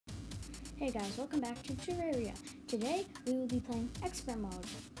Hey guys, welcome back to Terraria. Today we will be playing Expert Mode.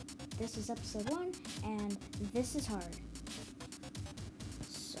 This is episode 1 and this is hard.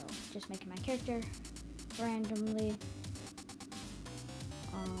 So, just making my character randomly.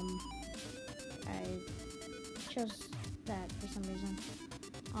 I chose that for some reason.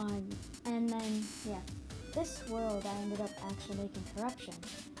 And then, this world I ended up actually making corruption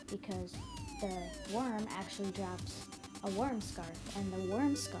because the worm actually drops a worm scarf, and the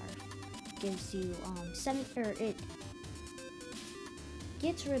worm scarf gives you it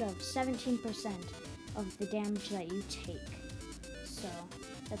gets rid of 17% of the damage that you take. So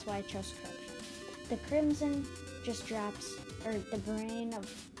that's why I chose corruption. The crimson just drops, or the brain of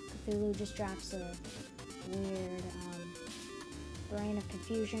Cthulhu just drops a weird brain of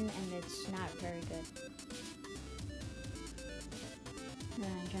confusion, and it's not very good. And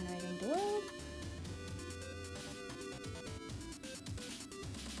I'm generating the world.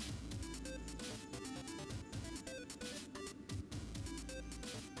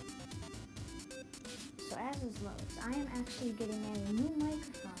 So as it loads, I am actually getting a new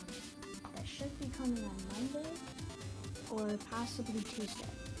microphone that should be coming on Monday or possibly Tuesday.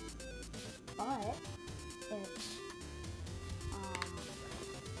 But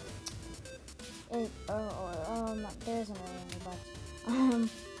there isn't really any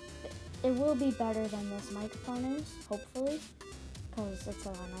buts. It will be better than this microphone is, hopefully, because it's a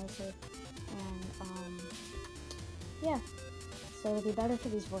lot nicer. And yeah, so it'll be better for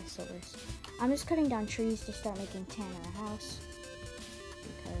these voiceovers. I'm just cutting down trees to start making Tanner a house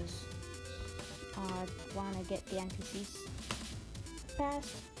because I want to get the NPCs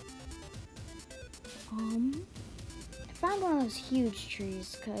fast. I found one of those huge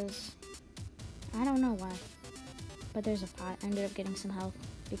trees because I don't know why, but there's a pot. I ended up getting some health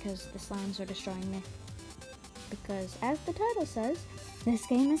because the slimes are destroying me. Because as the title says, this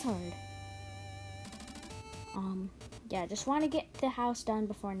game is hard. Yeah, just want to get the house done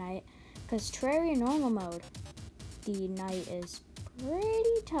before night. Because Terraria normal mode, the night is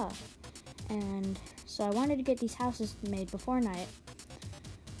pretty tough. And so I wanted to get these houses made before night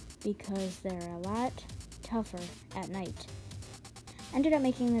because they're a lot tougher at night. Ended up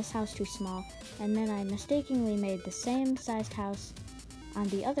making this house too small, and then I mistakenly made the same sized house on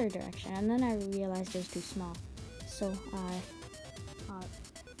the other direction, and then I realized it was too small. So I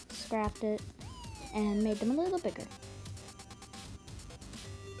scrapped it and made them a little bigger.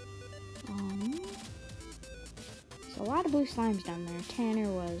 So a lot of blue slimes down there. Tanner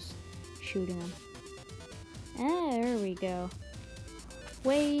was shooting them. There we go.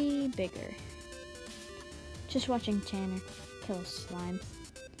 Way bigger. Just watching Tanner kill a slime.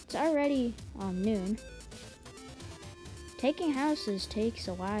 It's already noon. Taking houses takes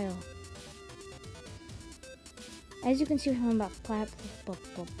a while. As you can see from the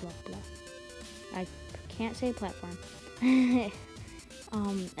I can't say platform.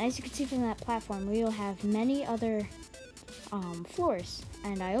 As you can see from that platform, we will have many other floors,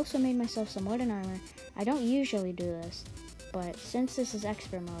 and I also made myself some wooden armor. I don't usually do this, but since this is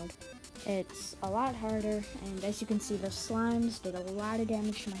expert mode, it's a lot harder, and as you can see, those slimes did a lot of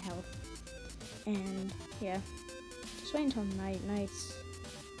damage to my health. And yeah, just wait until night. Night's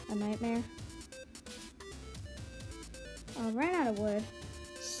a nightmare. I ran out of wood,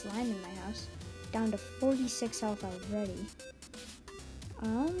 slime in my house, down to 46 health already.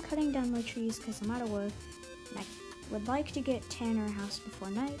 I'm cutting down my trees because I'm out of wood, and I would like to get Tanner a house before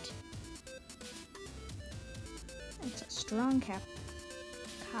night. It's a strong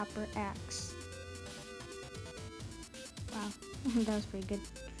copper axe. Wow, that was pretty good.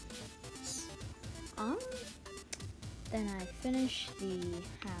 Then I finish the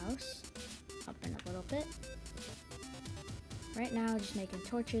house up in a little bit. Right now, just making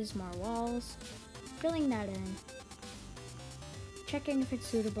torches, more walls, filling that in, checking if it's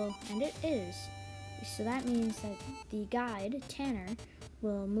suitable, and it is. So that means that the guide, Tanner,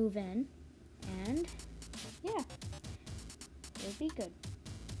 will move in, and yeah, it'll be good.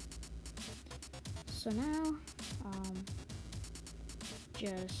 So now,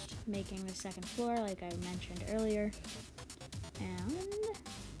 just making the second floor like I mentioned earlier, and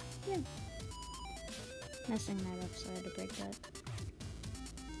yeah, messing that up, so I had to break that.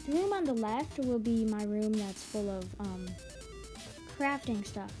 The room on the left will be my room that's full of crafting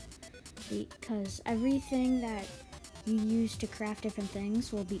stuff, because everything that you use to craft different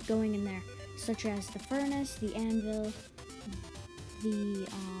things will be going in there, such as the furnace, the anvil, the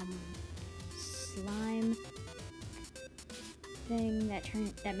slime thing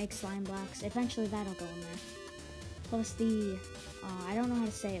that makes slime blocks. Eventually that'll go in there. Plus the I don't know how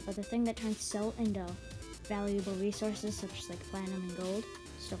to say it, but the thing that turns silt into valuable resources such as like platinum and gold,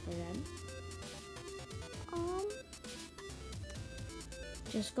 stuff like that.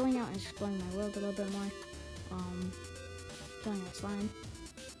 Just going out and exploring my world a little bit more. Killing that slime.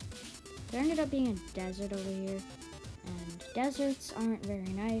 There ended up being a desert over here, and deserts aren't very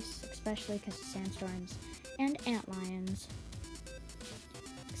nice, especially because of sandstorms and antlions.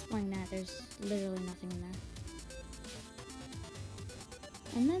 Exploring that, there's literally nothing in there.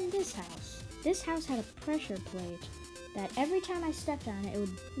 And then this house. This house had a pressure plate that every time I stepped on it, it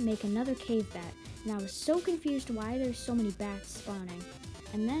would make another cave bat. And I was so confused why there's so many bats spawning.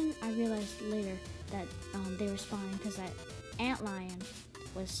 And then I realized later that they were spawning because that antlion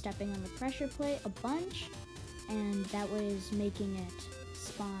was stepping on the pressure plate a bunch, and that was making it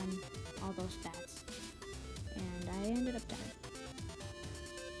spawn all those bats. And I ended up dying.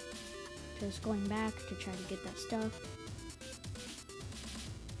 Just going back to try to get that stuff.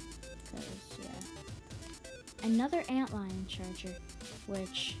 Because, yeah. Another antlion charger,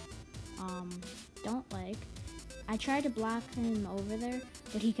 which, don't like. I tried to block him over there,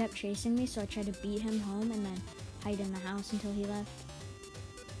 but he kept chasing me, so I tried to beat him home and then hide in the house until he left.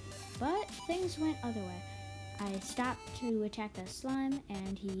 But things went other way. I stopped to attack the slime,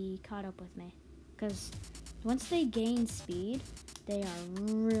 and he caught up with me. Because once they gain speed, they are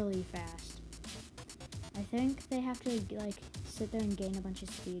really fast. I think they have to, like, sit there and gain a bunch of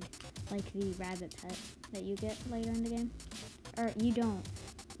speed, like the rabbit pet that you get later in the game. Or you don't.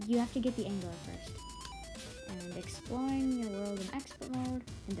 You have to get the angler first. And exploring your world in expert mode,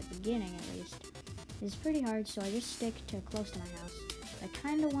 in the beginning at least, is pretty hard, so I just stick to close to my house. I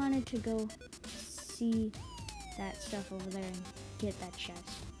kind of wanted to go see that stuff over there and get that chest.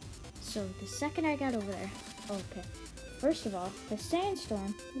 So the second I got over there, okay. First of all, the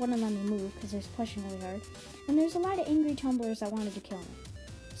sandstorm wouldn't let me move because it was pushing really hard, and there's a lot of angry tumblers that wanted to kill me.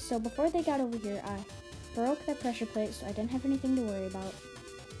 So before they got over here, I broke the pressure plate so I didn't have anything to worry about.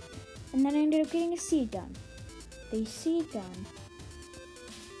 And then I ended up getting a seed gun. The seed gun,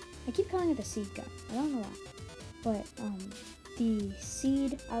 I keep calling it a seed gun, I don't know why, but the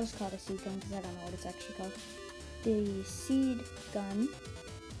seed, I always call it a seed gun because I don't know what it's actually called. The seed gun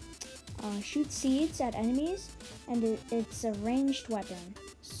shoots seeds at enemies, and it's a ranged weapon,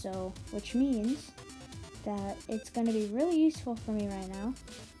 so, which means that it's going to be really useful for me right now,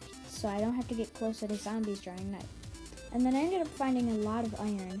 so I don't have to get closer to zombies during night. And then I ended up finding a lot of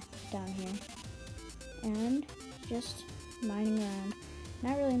iron down here, and just mining around.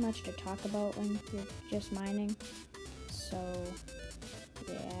 Not really much to talk about when you're just mining, so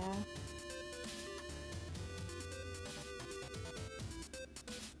yeah.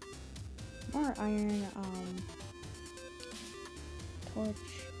 More iron, torch,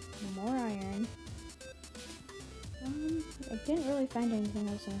 more iron. I didn't really find anything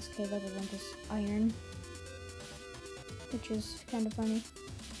else in this cave other than just iron, which is kind of funny.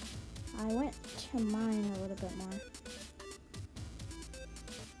 I went to mine a little bit more.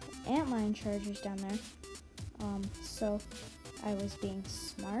 Antlion chargers down there. So I was being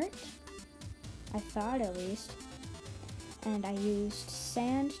smart. I thought at least. And I used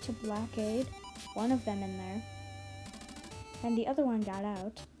sand to blockade one of them in there. And the other one got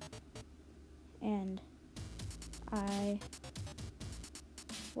out. And I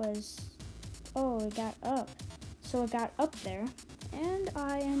was, it got up. So it got up there. And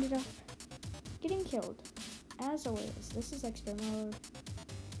I ended up getting killed. As always, this is expert mode.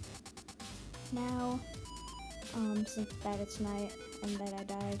 Now, since that it's night and that I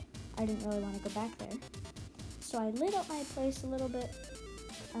died, I didn't really want to go back there. So I lit up my place a little bit,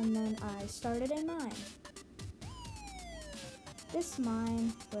 and then I started a mine. This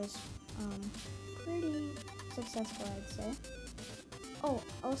mine was pretty successful, I'd say. Oh,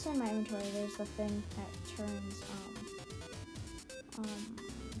 also in my inventory, there's the thing that turns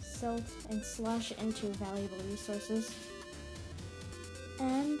silt and slush into valuable resources.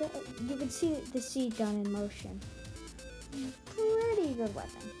 And you can see the seed gun in motion. Pretty good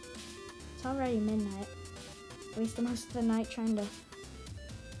weapon. It's already midnight. Wasted most of the night trying to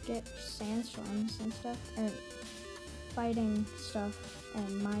get sandstorms and stuff, or fighting stuff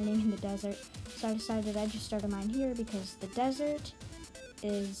and mining in the desert. So I decided I'd just start a mine here because the desert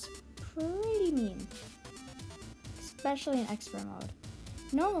is pretty mean. Especially in expert mode.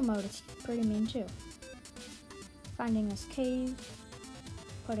 Normal mode is pretty mean too. Finding this cave,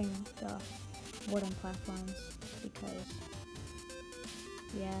 putting the wooden platforms because,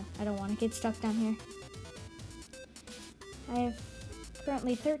 yeah, I don't want to get stuck down here. I have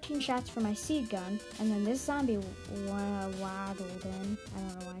currently 13 shots for my seed gun, and then this zombie waddled in. I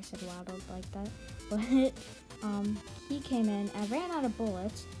don't know why I said waddled like that, but he came in. I ran out of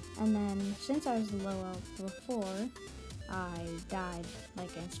bullets, and then since I was low out before, I died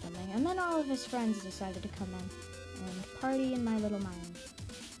like instantly. And then all of his friends decided to come in and party in my little mine,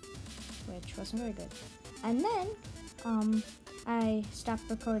 which wasn't very good. And then I stopped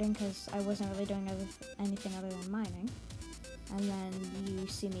recording because I wasn't really doing anything other than mining. And then you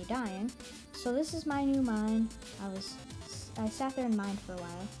see me dying. So this is my new mine. I sat there and mined for a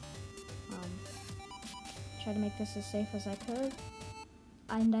while. Tried to make this as safe as I could.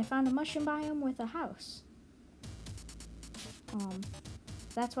 And I found a mushroom biome with a house.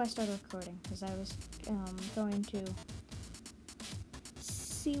 That's why I started recording, because I was going to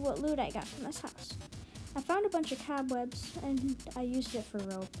see what loot I got from this house. I found a bunch of cobwebs, and I used it for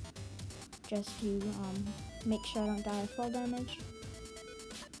rope, just to make sure I don't die of fall damage.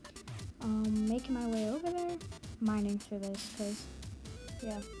 Making my way over there, mining through this, because,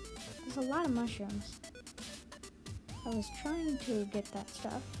 yeah, there's a lot of mushrooms. I was trying to get that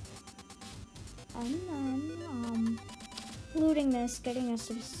stuff, and then, looting this, getting a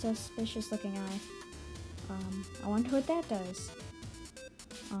suspicious looking eye. I wonder what that does.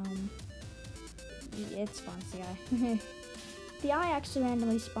 It spawns the eye. The eye actually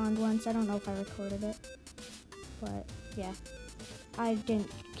randomly spawned once. I don't know if I recorded it, but yeah, I didn't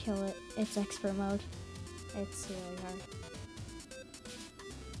kill it. It's expert mode. It's really hard.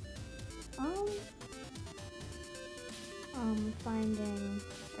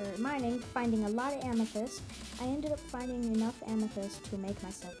 Finding a lot of amethyst. I ended up finding enough amethyst to make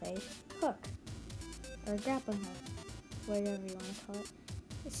myself a hook, or a grappling hook, whatever you want to call it.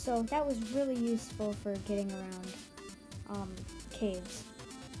 So that was really useful for getting around caves.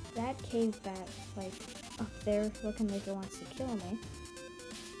 That cave that, like, up there looking like it wants to kill me,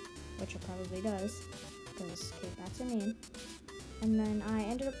 which it probably does, because cave bats are mean. And then I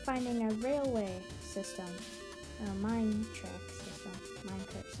ended up finding a railway system, or a mine track system,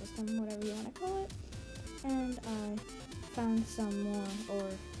 minecart system, whatever you want to call it. And I found some more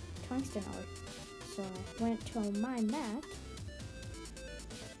ore, tungsten ore. So I went to mine that,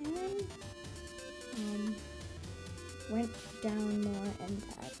 and went down more and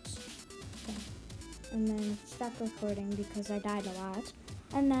that. And then stopped recording because I died a lot.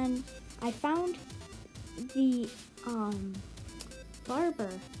 And then I found the barber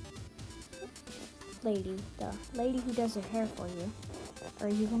lady, the lady who does your hair for you. Or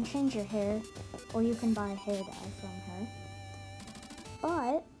you can change your hair, or you can buy hair dye from her.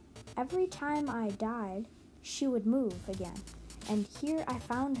 But every time I died, she would move again. And here I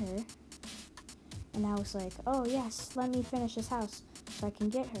found her, and I was like, oh yes, let me finish this house so I can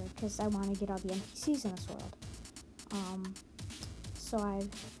get her, because I want to get all the NPCs in this world. So I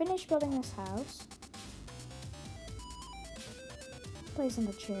finished building this house, placing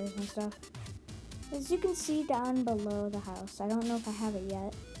the chairs and stuff. As you can see down below the house, I don't know if I have it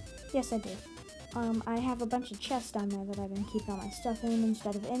yet. Yes, I do. I have a bunch of chests down there that I've been keeping all my stuff in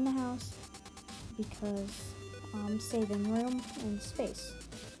instead of in the house, because saving room and space.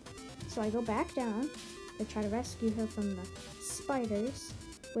 So I go back down to try to rescue her from the spiders,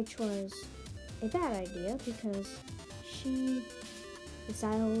 which was a bad idea because she is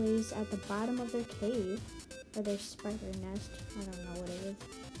always at the bottom of their cave, or their spider nest. I don't know what it is.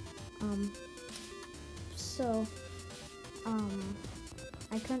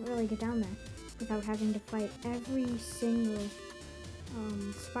 I couldn't really get down there without having to fight every single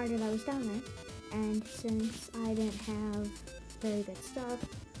spider that was down there. And since I didn't have very good stuff,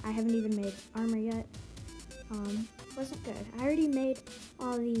 I haven't even made armor yet. Wasn't good. I already made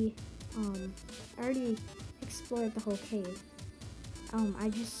all the, I already explored the whole cave. I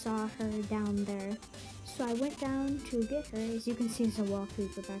just saw her down there. So I went down to get her. As you can see, there's a wall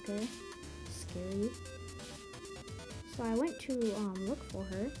creeper back there. Scary. So I went to look for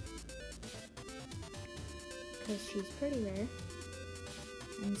her, because she's pretty rare,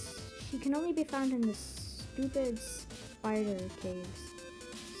 and she can only be found in the stupid spider caves,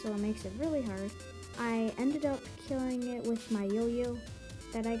 so it makes it really hard. I ended up killing it with my yo-yo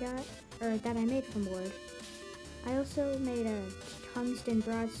that I got, or that I made from wood. I also made a tungsten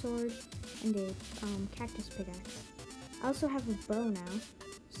broadsword and a cactus pickaxe. I also have a bow now,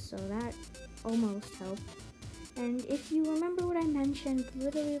 so that almost helped. And if you remember what I mentioned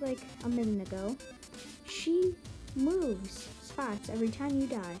literally like a minute ago, she moves spots every time you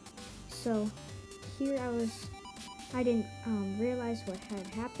die. So here I didn't realize what had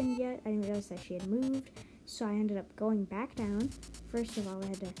happened yet. I didn't realize that she had moved. So I ended up going back down. First of all, I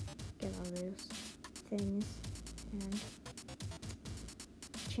had to get all those things and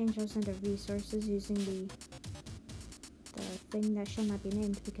change those into resources using the thing that shall not be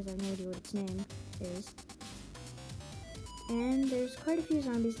named because I have no idea what its name is. And there's quite a few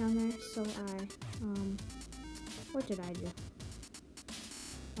zombies down there, so I what did I do?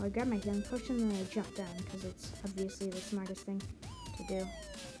 Well, I grabbed my gun potion and then I jumped down because it's obviously the smartest thing to do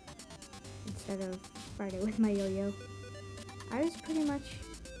instead of fighting with my yo-yo. I was pretty much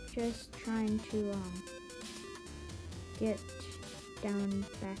just trying to get down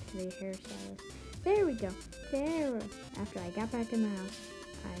back to the hairstylist. There we go. There. After I got back in the house,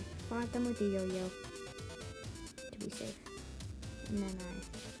 I fought them with the yo-yo to be safe. And then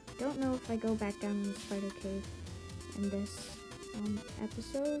I don't know if I go back down in the spider cave in this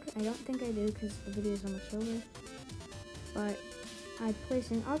episode. I don't think I do because the video is almost over. But I'm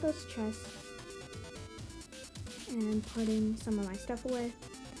placing all those chests and putting some of my stuff away.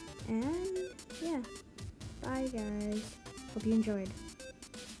 And yeah, bye guys. Hope you enjoyed.